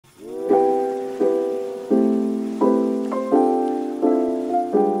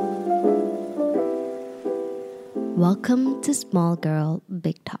Welcome to Small Girl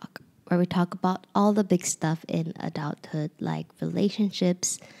Big Talk, where we talk about all the big stuff in adulthood like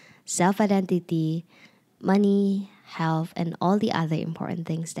relationships, self identity, money, health, and all the other important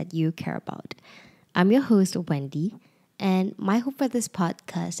things that you care about. I'm your host, Wendy, and my hope for this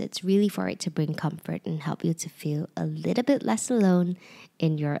podcast is really for it to bring comfort and help you to feel a little bit less alone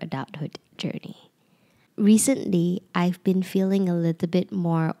in your adulthood journey. Recently, I've been feeling a little bit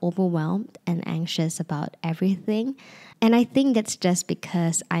more overwhelmed and anxious about everything. And I think that's just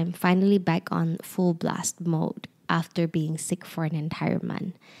because I'm finally back on full blast mode after being sick for an entire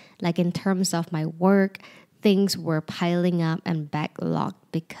month. Like in terms of my work, things were piling up and backlogged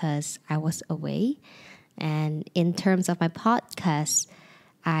because I was away. And in terms of my podcast,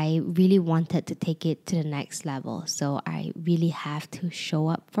 I really wanted to take it to the next level. So I really have to show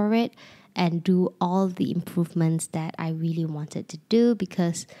up for it and do all the improvements that I really wanted to do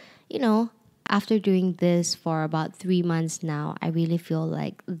because, after doing this for about 3 months now, I really feel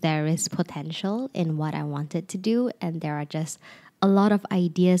like there is potential in what I wanted to do. And there are just a lot of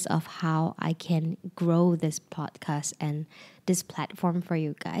ideas of how I can grow this podcast and this platform for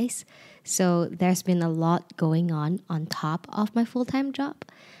you guys. So there's been a lot going on top of my full-time job.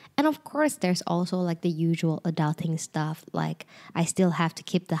 And of course, there's also like the usual adulting stuff, like I still have to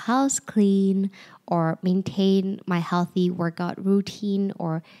keep the house clean or maintain my healthy workout routine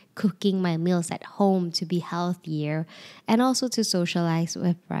or cooking my meals at home to be healthier and also to socialize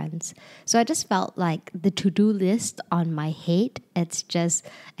with friends. So I just felt like the to-do list on my head, it's just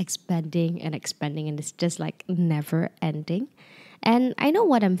expanding and expanding and it's just like never ending. And I know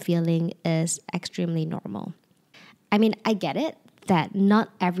what I'm feeling is extremely normal. I mean, I get it that not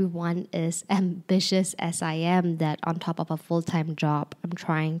everyone is ambitious as I am, that on top of a full-time job, I'm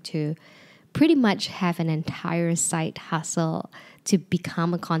trying to pretty much have an entire side hustle to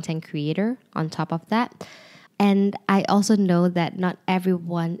become a content creator on top of that. And I also know that not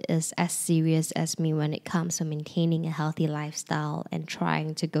everyone is as serious as me when it comes to maintaining a healthy lifestyle and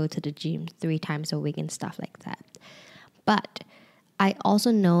trying to go to the gym 3 times a week and stuff like that. But I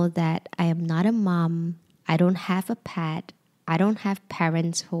also know that I am not a mom. I don't have a pet. I don't have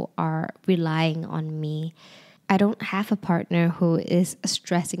parents who are relying on me. I don't have a partner who is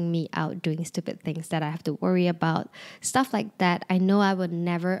stressing me out doing stupid things that I have to worry about. Stuff like that. I know I would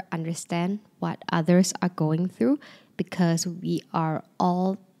never understand what others are going through because we are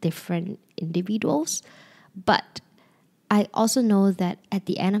all different individuals. But I also know that at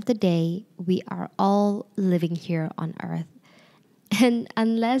the end of the day, we are all living here on earth. And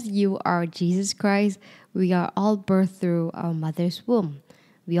unless you are Jesus Christ, we are all birthed through our mother's womb.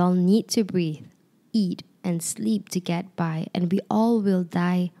 We all need to breathe, eat, and sleep to get by, and we all will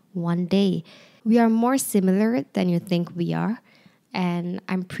die one day. We are more similar than you think we are. And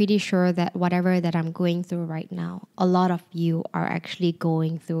I'm pretty sure that whatever that I'm going through right now, a lot of you are actually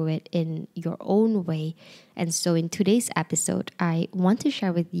going through it in your own way. And so in today's episode, I want to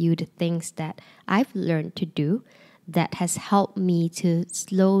share with you the things that I've learned to do that has helped me to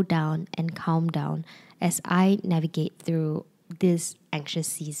slow down and calm down as I navigate through this anxious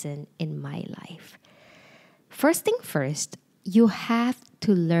season in my life. First thing first, you have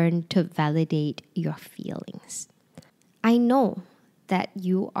to learn to validate your feelings. I know that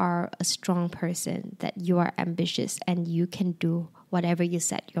you are a strong person, that you are ambitious, and you can do whatever you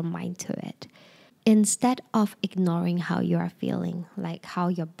set your mind to it. Instead of ignoring how you are feeling, like how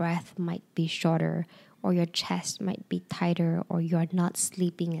your breath might be shorter or your chest might be tighter or you're not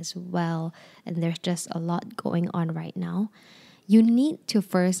sleeping as well and there's just a lot going on right now, you need to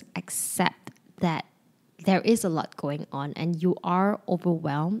first accept that there is a lot going on and you are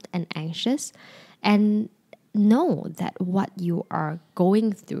overwhelmed and anxious, and know that what you are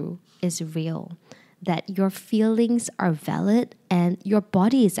going through is real, that your feelings are valid and your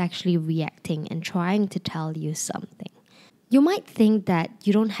body is actually reacting and trying to tell you something. You might think that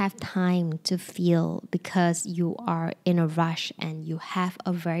you don't have time to feel because you are in a rush and you have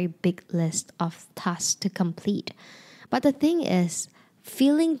a very big list of tasks to complete. But the thing is,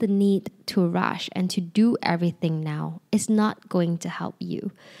 feeling the need to rush and to do everything now is not going to help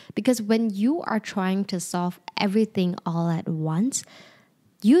you. Because when you are trying to solve everything all at once,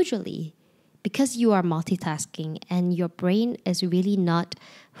 usually because you are multitasking and your brain is really not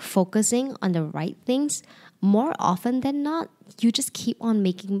focusing on the right things, more often than not, you just keep on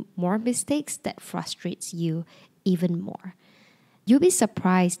making more mistakes that frustrates you even more. You'll be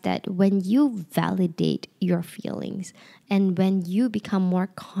surprised that when you validate your feelings and when you become more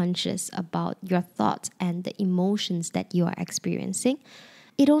conscious about your thoughts and the emotions that you are experiencing,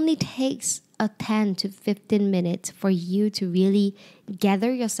 It only takes a 10 to 15 minutes for you to really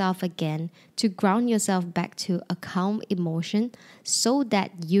gather yourself again, to ground yourself back to a calm emotion so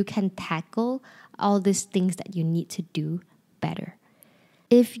that you can tackle all these things that you need to do better.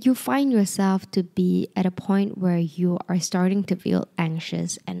 If you find yourself to be at a point where you are starting to feel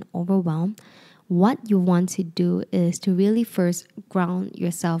anxious and overwhelmed, what you want to do is to really first ground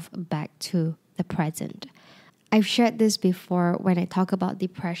yourself back to the present. I've shared this before when I talk about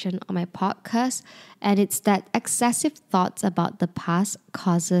depression on my podcast, and it's that excessive thoughts about the past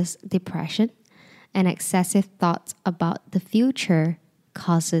causes depression, and excessive thoughts about the future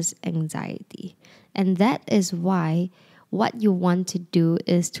causes anxiety. And that is why what you want to do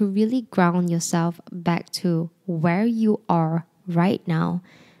is to really ground yourself back to where you are right now,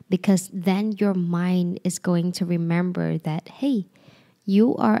 because then your mind is going to remember that, hey,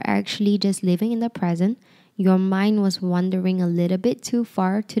 you are actually just living in the present. Your mind was wandering a little bit too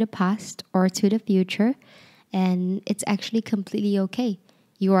far to the past or to the future, and it's actually completely okay.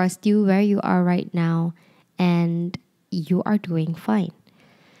 You are still where you are right now, and you are doing fine.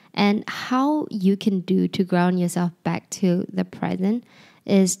 And how you can do to ground yourself back to the present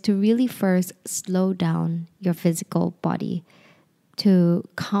is to really first slow down your physical body, to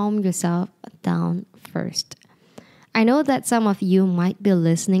calm yourself down first. I know that some of you might be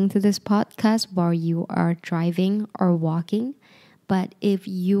listening to this podcast while you are driving or walking, but if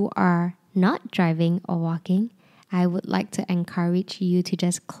you are not driving or walking, I would like to encourage you to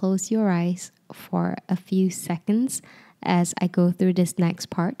just close your eyes for a few seconds as I go through this next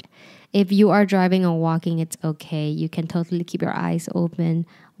part. If you are driving or walking, it's okay. You can totally keep your eyes open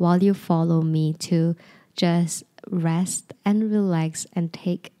while you follow me to just rest and relax and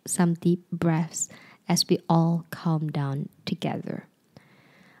take some deep breaths as we all calm down together.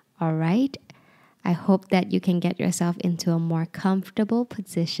 All right? I hope that you can get yourself into a more comfortable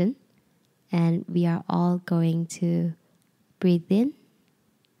position, and we are all going to breathe in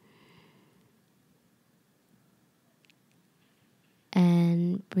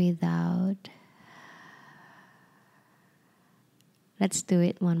and breathe out. Let's do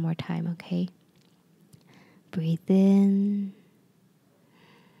it one more time, okay? Breathe in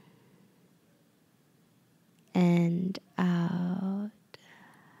and out.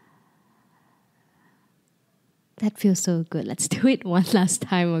 That feels so good. Let's do it one last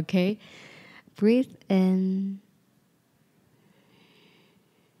time, okay? Breathe in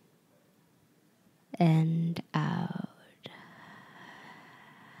and out.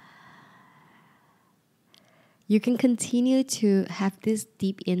 You can continue to have these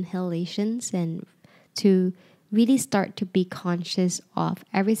deep inhalations and to really start to be conscious of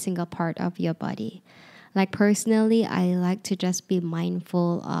every single part of your body. Like personally, I like to just be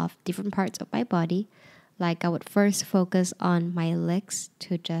mindful of different parts of my body. Like I would first focus on my legs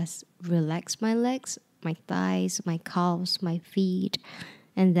to just relax my legs, my thighs, my calves, my feet.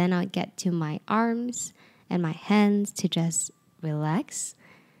 And then I'll get to my arms and my hands to just relax.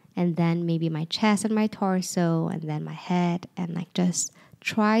 And then maybe my chest and my torso, and then my head, and like just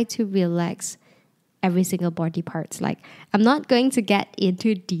try to relax every single body parts. Like I'm not going to get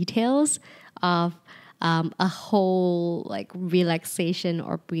into details of a whole like relaxation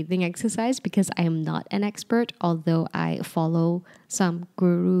or breathing exercise because I am not an expert, although I follow some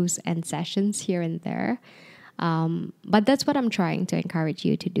gurus and sessions here and there. But that's what I'm trying to encourage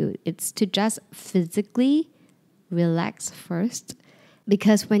you to do. It's to just physically relax first.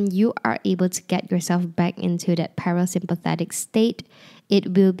 Because when you are able to get yourself back into that parasympathetic state,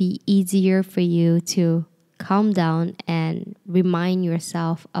 it will be easier for you to calm down and remind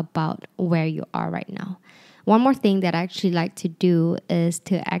yourself about where you are right now. One more thing that I actually like to do is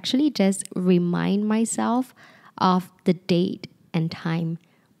to actually just remind myself of the date and time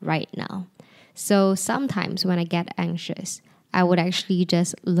right now. So sometimes when I get anxious, I would actually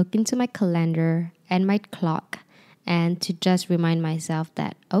just look into my calendar and my clock and to just remind myself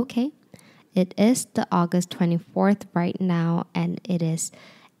that, okay, it is the August 24th right now, and it is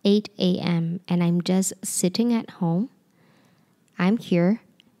 8 a.m. and I'm just sitting at home. I'm here.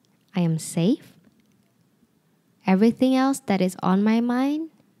 I am safe. Everything else that is on my mind,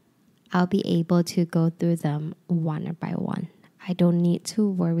 I'll be able to go through them one by one. I don't need to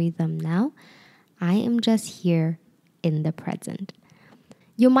worry them now. I am just here in the present.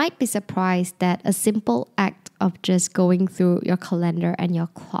 You might be surprised that a simple act of just going through your calendar and your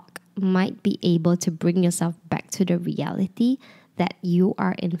clock might be able to bring yourself back to the reality that you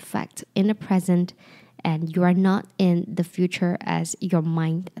are in fact in the present and you are not in the future as your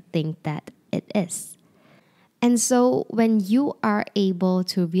mind thinks that it is. And so when you are able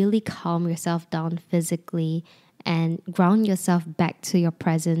to really calm yourself down physically and ground yourself back to your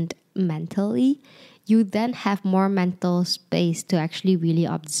present mentally, you then have more mental space to actually really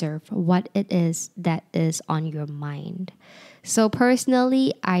observe what it is that is on your mind. So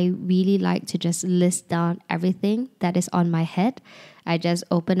personally, I really like to just list down everything that is on my head. I just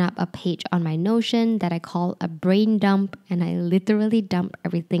open up a page on my Notion that I call a brain dump, and I literally dump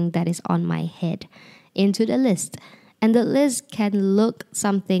everything that is on my head into the list. And the list can look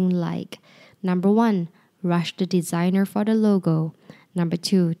something like: number 1, rush the designer for the logo. Number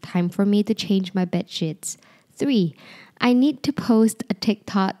 2, time for me to change my bed sheets. 3, I need to post a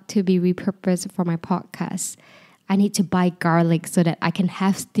TikTok to be repurposed for my podcast. I need to buy garlic so that I can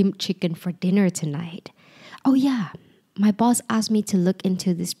have steamed chicken for dinner tonight. Oh yeah, my boss asked me to look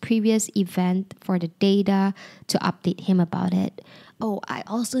into this previous event for the data to update him about it. Oh, I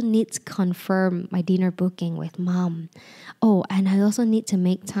also need to confirm my dinner booking with mom. Oh, and I also need to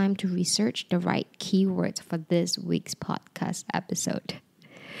make time to research the right keywords for this week's podcast episode.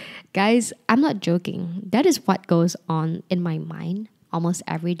 Guys, I'm not joking. That is what goes on in my mind almost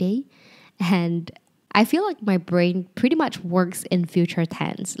every day. And I feel like my brain pretty much works in future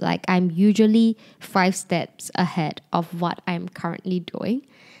tense. Like I'm usually 5 steps ahead of what I'm currently doing.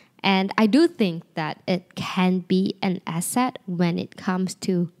 And I do think that it can be an asset when it comes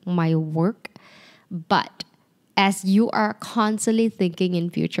to my work. But as you are constantly thinking in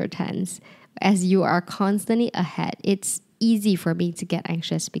future tense, as you are constantly ahead, it's easy for me to get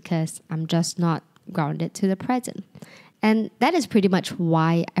anxious because I'm just not grounded to the present. And that is pretty much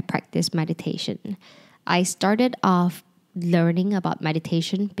why I practice meditation. I started off learning about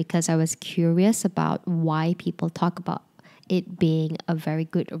meditation because I was curious about why people talk about it being a very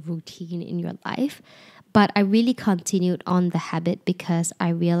good routine in your life. But I really continued on the habit because I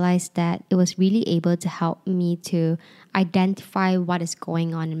realized that it was really able to help me to identify what is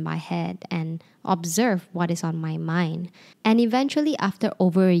going on in my head and observe what is on my mind. And eventually, after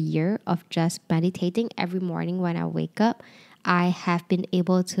over a year of just meditating every morning when I wake up, I have been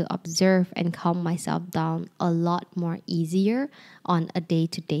able to observe and calm myself down a lot more easier on a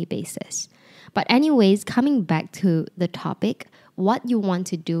day-to-day basis. But anyways, coming back to the topic, what you want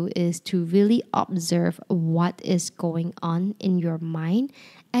to do is to really observe what is going on in your mind.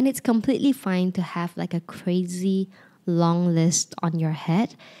 And it's completely fine to have like a crazy long list on your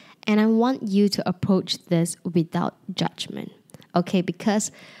head. And I want you to approach this without judgment. Okay,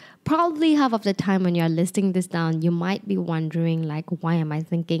 because probably half of the time when you're listing this down, you might be wondering like, why am I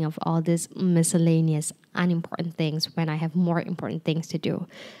thinking of all these miscellaneous unimportant things when I have more important things to do?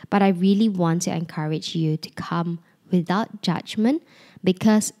 But I really want to encourage you to come without judgment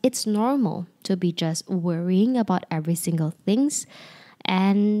because it's normal to be just worrying about every single things.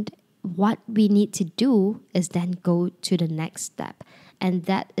 And what we need to do is then go to the next step. And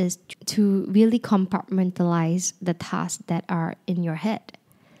that is to really compartmentalize the tasks that are in your head.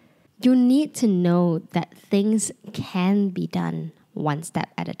 You need to know that things can be done one step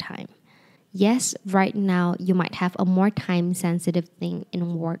at a time. Yes, right now you might have a more time-sensitive thing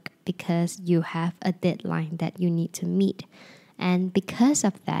in work because you have a deadline that you need to meet. And because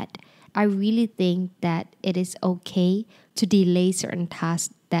of that, I really think that it is okay to delay certain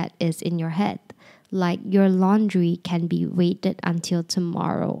tasks that is in your head. Like your laundry can be waited until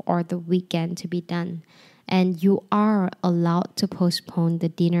tomorrow or the weekend to be done. And you are allowed to postpone the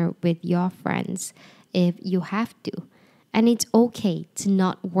dinner with your friends if you have to. And it's okay to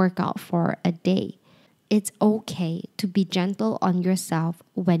not work out for a day. It's okay to be gentle on yourself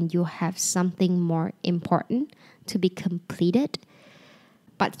when you have something more important to be completed.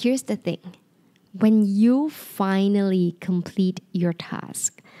 But here's the thing. When you finally complete your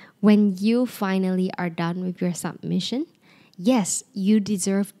task, when you finally are done with your submission, yes, you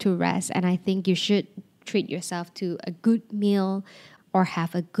deserve to rest. And I think you should treat yourself to a good meal or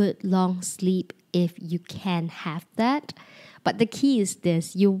have a good long sleep if you can have that. But the key is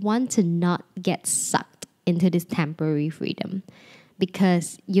this: you want to not get sucked into this temporary freedom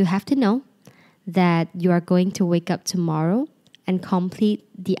because you have to know that you are going to wake up tomorrow and complete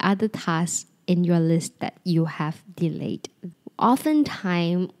the other tasks in your list that you have delayed.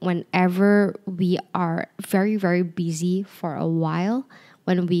 Oftentimes, whenever we are very, very busy for a while,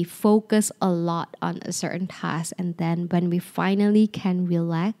 when we focus a lot on a certain task and then when we finally can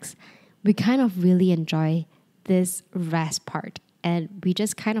relax, we kind of really enjoy this rest part and we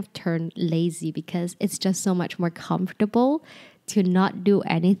just kind of turn lazy because it's just so much more comfortable to not do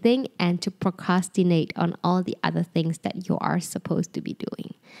anything and to procrastinate on all the other things that you are supposed to be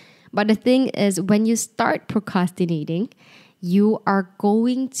doing. But the thing is, when you start procrastinating, you are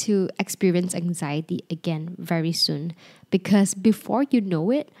going to experience anxiety again very soon because before you know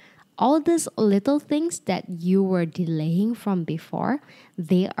it, all these little things that you were delaying from before,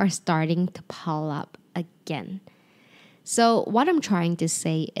 they are starting to pile up again. So what I'm trying to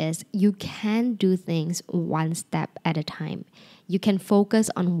say is you can do things one step at a time. You can focus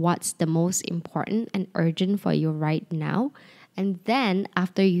on what's the most important and urgent for you right now. And then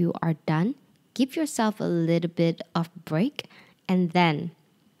after you are done, give yourself a little bit of break, and then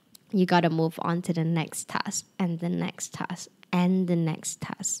you got to move on to the next task and the next task and the next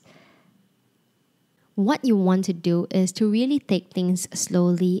task. What you want to do is to really take things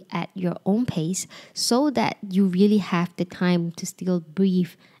slowly at your own pace so that you really have the time to still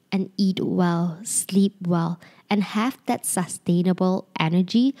breathe and eat well, sleep well, and have that sustainable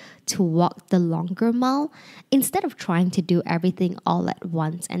energy to walk the longer mile instead of trying to do everything all at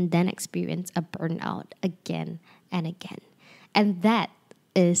once and then experience a burnout again and again. And that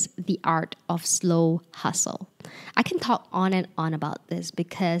is the art of slow hustle. I can talk on and on about this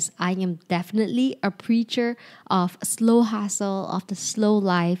because I am definitely a preacher of slow hustle, of the slow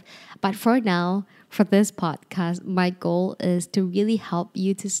life. But for now, for this podcast, my goal is to really help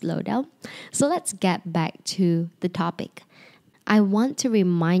you to slow down. So let's get back to the topic. I want to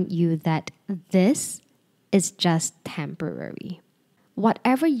remind you that this is just temporary.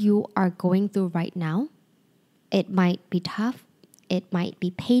 Whatever you are going through right now, it might be tough, it might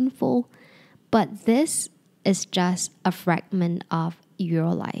be painful, but this is just a fragment of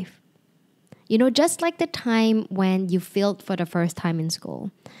your life. You know, just like the time when you failed for the first time in school,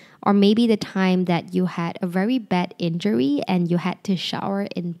 or maybe the time that you had a very bad injury and you had to shower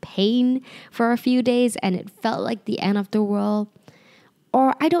in pain for a few days and it felt like the end of the world.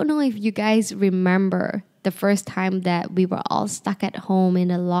 Or I don't know if you guys remember the first time that we were all stuck at home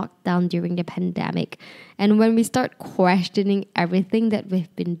in a lockdown during the pandemic. And when we start questioning everything that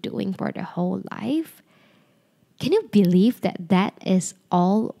we've been doing for the whole life, can you believe that that is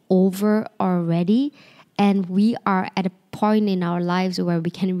all over already? And we are at a point in our lives where we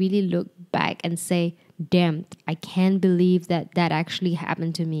can really look back and say, damn, I can't believe that that actually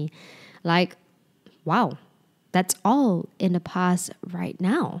happened to me. Like, wow, that's all in the past right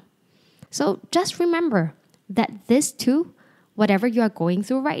now. So just remember that this too, whatever you are going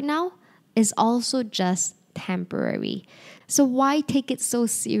through right now, is also just temporary. So why take it so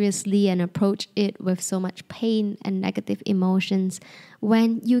seriously and approach it with so much pain and negative emotions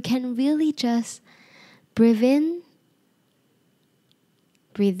when you can really just breathe in,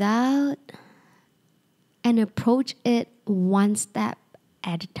 breathe out, and approach it one step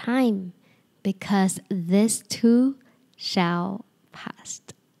at a time, because this too shall pass.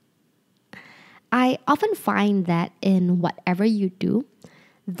 I often find that in whatever you do,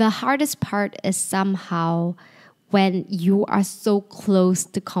 the hardest part is somehow when you are so close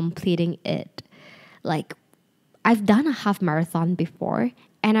to completing it. Like, I've done a half marathon before,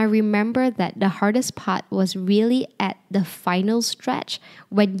 and I remember that the hardest part was really at the final stretch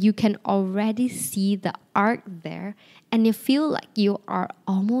when you can already see the arc there and you feel like you are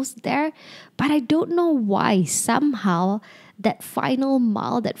almost there. But I don't know why somehow that final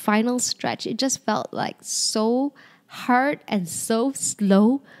mile, that final stretch, it just felt like so hard and so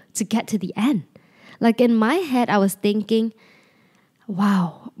slow to get to the end. Like in my head, I was thinking,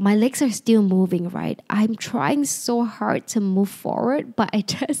 wow, my legs are still moving, right? I'm trying so hard to move forward, but I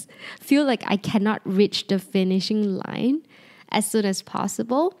just feel like I cannot reach the finishing line as soon as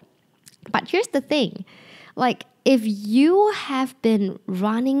possible. But here's the thing, like if you have been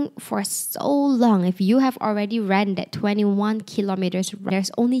running for so long, if you have already ran that 21 kilometers,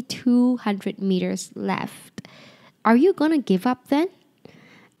 there's only 200 meters left. Are you gonna give up then?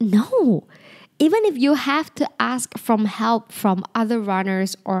 No. Even if you have to ask from help from other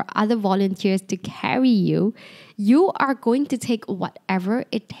runners or other volunteers to carry you, you are going to take whatever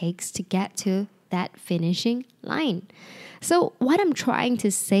it takes to get to that finishing line. So what I'm trying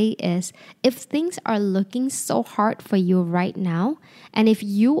to say is, if things are looking so hard for you right now, and if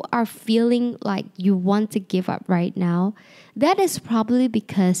you are feeling like you want to give up right now, that is probably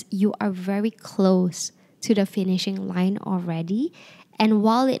because you are very close to the finishing line already. And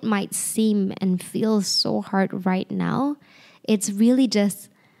while it might seem and feel so hard right now, it's really just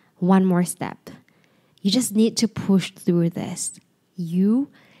one more step. You just need to push through this.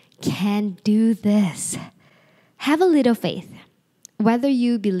 You can do this. Have a little faith. Whether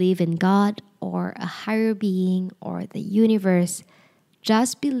you believe in God or a higher being or the universe,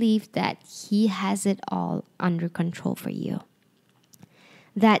 just believe that He has it all under control for you.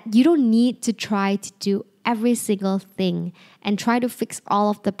 That you don't need to try to do every single thing and try to fix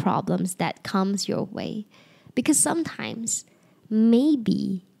all of the problems that comes your way. Because sometimes,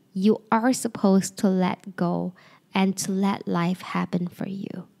 maybe you are supposed to let go and to let life happen for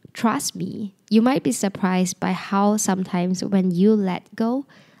you. trust me, you might be surprised by how sometimes when you let go,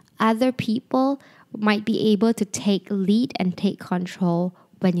 other people might be able to take lead and take control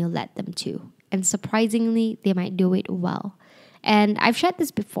when you let them to. And surprisingly, they might do it well. And I've shared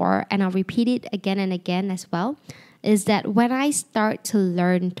this before, and I'll repeat it again and again as well, is that when I start to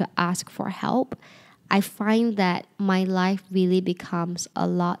learn to ask for help, I find that my life really becomes a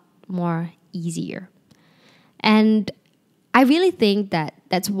lot more easier. And I really think that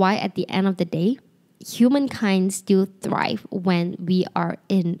that's why at the end of the day, humankind still thrive when we are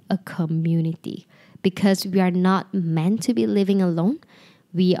in a community, because we are not meant to be living alone.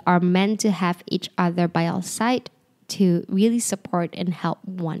 We are meant to have each other by our side to really support and help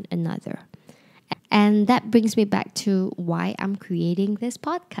one another. And that brings me back to why I'm creating this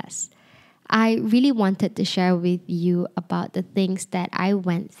podcast. I really wanted to share with you about the things that I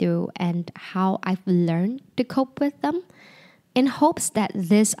went through and how I've learned to cope with them, in hopes that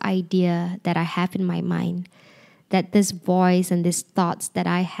this idea that I have in my mind, that this voice and these thoughts that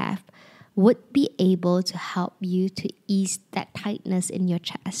I have would be able to help you to ease that tightness in your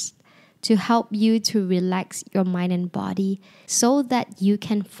chest, to help you to relax your mind and body so that you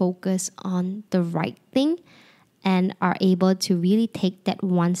can focus on the right thing and are able to really take that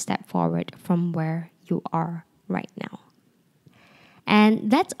one step forward from where you are right now.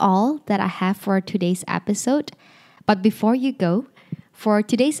 And that's all that I have for today's episode. But before you go, for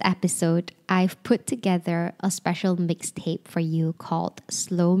today's episode, I've put together a special mixtape for you called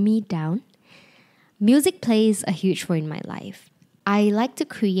Slow Me Down. Music plays a huge role in my life. I like to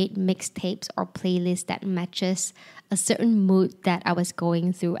create mixtapes or playlists that matches a certain mood that I was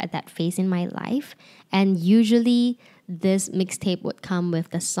going through at that phase in my life. And usually this mixtape would come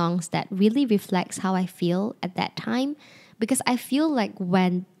with the songs that really reflects how I feel at that time. Because I feel like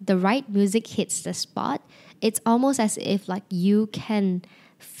when the right music hits the spot, it's almost as if like you can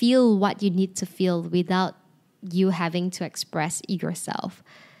feel what you need to feel without you having to express yourself.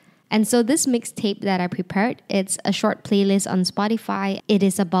 And so this mixtape that I prepared, it's a short playlist on Spotify. It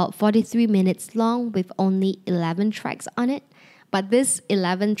is about 43 minutes long with only 11 tracks on it. But these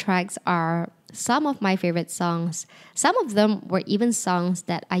 11 tracks are some of my favorite songs. Some of them were even songs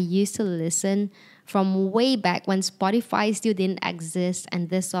that I used to listen from way back when Spotify still didn't exist and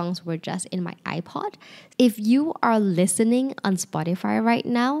these songs were just in my iPod. If you are listening on Spotify right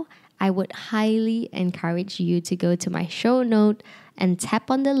now, I would highly encourage you to go to my show note and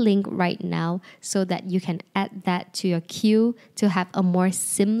tap on the link right now so that you can add that to your queue to have a more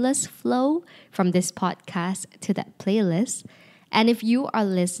seamless flow from this podcast to that playlist. And if you are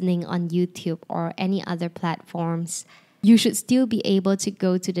listening on YouTube or any other platforms, you should still be able to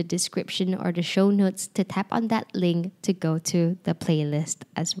go to the description or the show notes to tap on that link to go to the playlist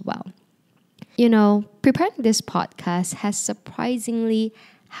as well. You know, preparing this podcast has surprisingly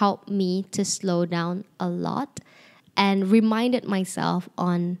helped me to slow down a lot and reminded myself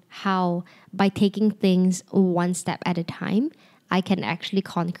on how by taking things one step at a time, I can actually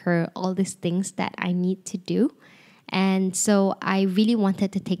conquer all these things that I need to do. And so I really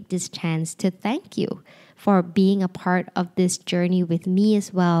wanted to take this chance to thank you for being a part of this journey with me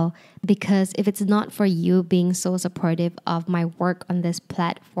as well. Because if it's not for you being so supportive of my work on this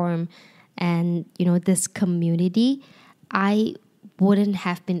platform and, you know, this community, I wouldn't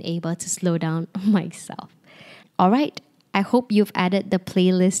have been able to slow down myself. All right, I hope you've added the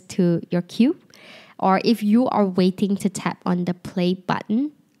playlist to your queue. Or if you are waiting to tap on the play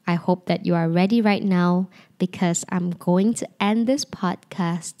button, I hope that you are ready right now because I'm going to end this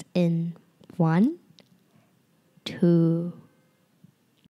podcast in 1, 2,